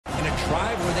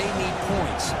drive where they need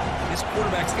points. This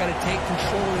quarterback's got to take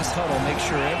control of this huddle, make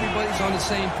sure everybody's on the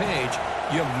same page.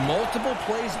 You have multiple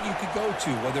plays that you could go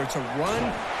to, whether it's a run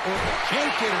or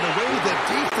can't get it away. The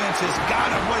defense has got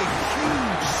him. What a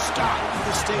huge stop at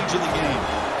this stage of the game.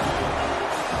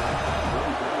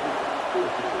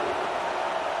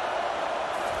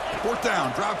 Fourth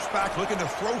down, drops back, looking to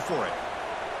throw for it.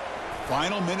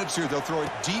 Final minutes here. They'll throw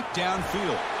it deep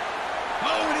downfield.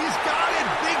 Oh, and he's got it.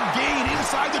 Big gain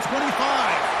inside the 25.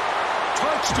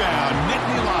 Touchdown,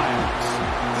 Nittany Lions.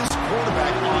 This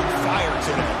quarterback on fire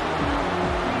today.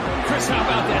 Chris, how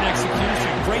about that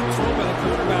execution? Great throw by the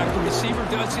quarterback. The receiver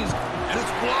does his... And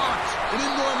it's blocked. An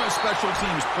enormous special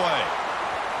teams play.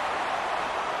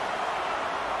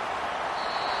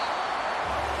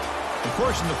 Of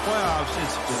course, in the playoffs,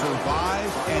 it's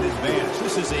survive and advance.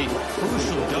 This is a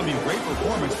crucial W. Great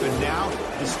performance, but now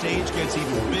the stage gets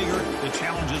even bigger. The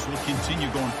challenges will continue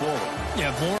going forward. Yeah, more.